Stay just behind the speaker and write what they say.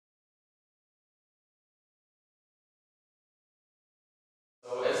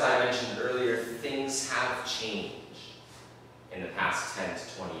things have changed in the past 10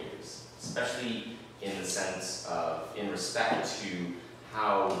 to 20 years, especially in the sense of, in respect to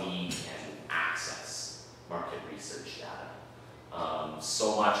how we can access market research data.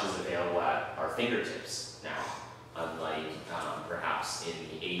 So much is available at our fingertips now, unlike perhaps in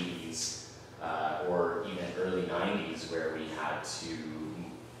the 80s or even early 90s, where we had to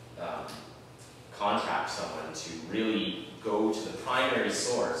contract someone to really go to the primary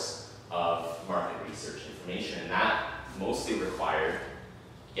source of market research information, and that mostly required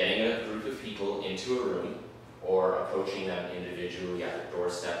getting a group of people into a room or approaching them individually at their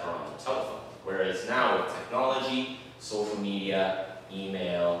doorstep or on the telephone. Whereas now with technology, social media,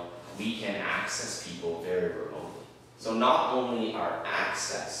 email, we can access people very remotely. So not only our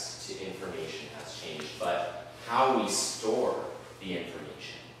access to information has changed, but how we store the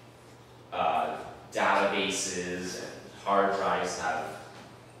information. Databases and hard drives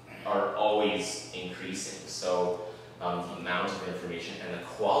are always increasing. So the amount of information and the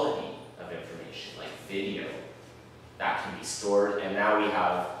quality of information, like video, that can be stored. And now we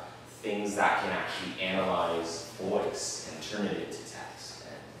have things that can actually analyze voice and turn it into text,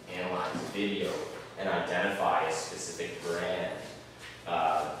 and analyze video and identify a specific brand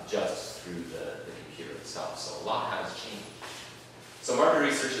just through the computer itself. So a lot has changed. So market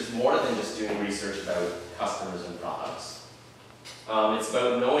research is more than just doing research about customers and products. It's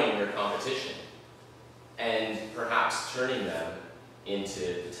about knowing your competition and perhaps turning them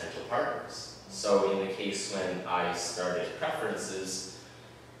into potential partners. So in the case when I started Preferences,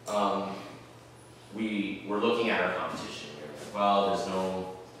 we were looking at our competition. We were like,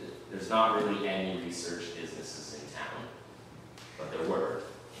 well, there's not really any research businesses in town, but there were.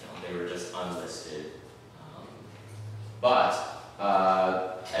 They were just unlisted.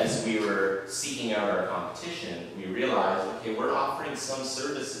 As we were seeking out our competition, we realized, okay, we're offering some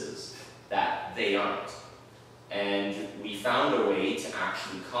services that they aren't. And we found a way to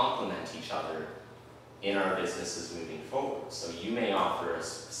actually complement each other in our businesses moving forward. So you may offer a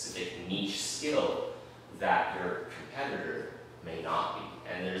specific niche skill that your competitor may not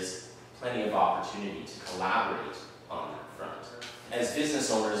be. And there's plenty of opportunity to collaborate on that front. As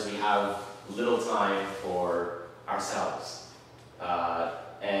business owners, we have little time for ourselves.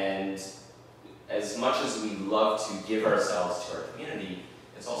 And as much as we love to give ourselves to our community,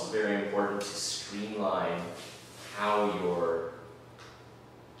 it's also very important to streamline how you're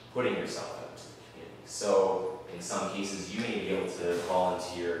putting yourself out to the community. So in some cases, you may be able to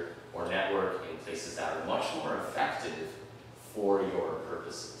volunteer or network in places that are much more effective for your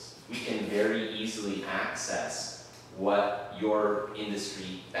purposes. We can very easily access what your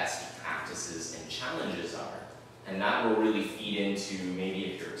industry best practices and challenges are. And that will really feed into, maybe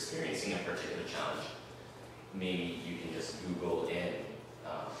if you're experiencing a particular challenge, maybe you can just Google in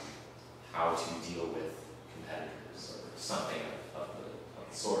how to deal with competitors or something of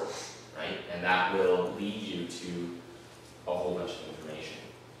the sort, right? And that will lead you to a whole bunch of information.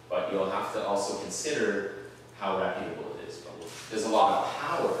 But you'll have to also consider how reputable it is. But there's a lot of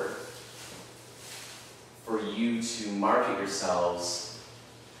power for you to market yourselves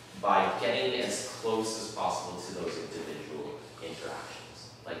by getting as close as possible to those individual interactions.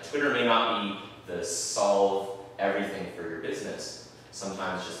 Like Twitter may not be the solve everything for your business.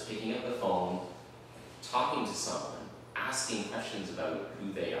 Sometimes just picking up the phone, talking to someone, asking questions about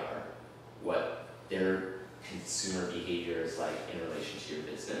who they are, what their consumer behavior is like in relation to your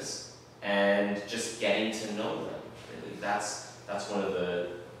business, and just getting to know them. Really, that's one of the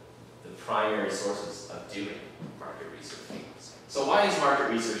primary sources of doing market research. So why is market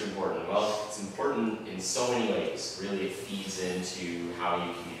research important? Well, it's important in so many ways. Really, it feeds into how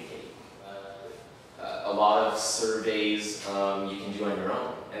you communicate. A lot of surveys you can do on your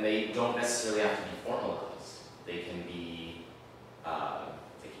own, and they don't necessarily have to be formalized. They can be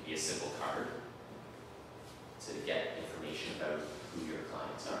a simple card to get information about who your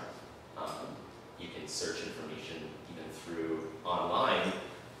clients are. You can search information even through online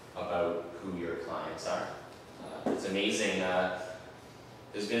about who your clients are. It's amazing.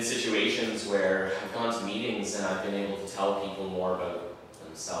 There's been situations where I've gone to meetings and I've been able to tell people more about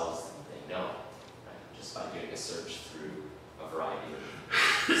themselves than they know, right? Just by doing a search through a variety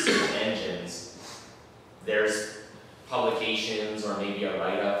of search engines. There's publications or maybe a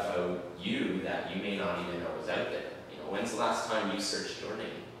write-up about you that you may not even know is out there. When's the last time you searched your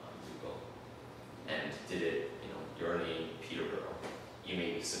name on Google and did it, your name, Peterborough? You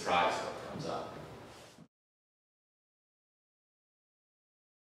may be surprised what comes up.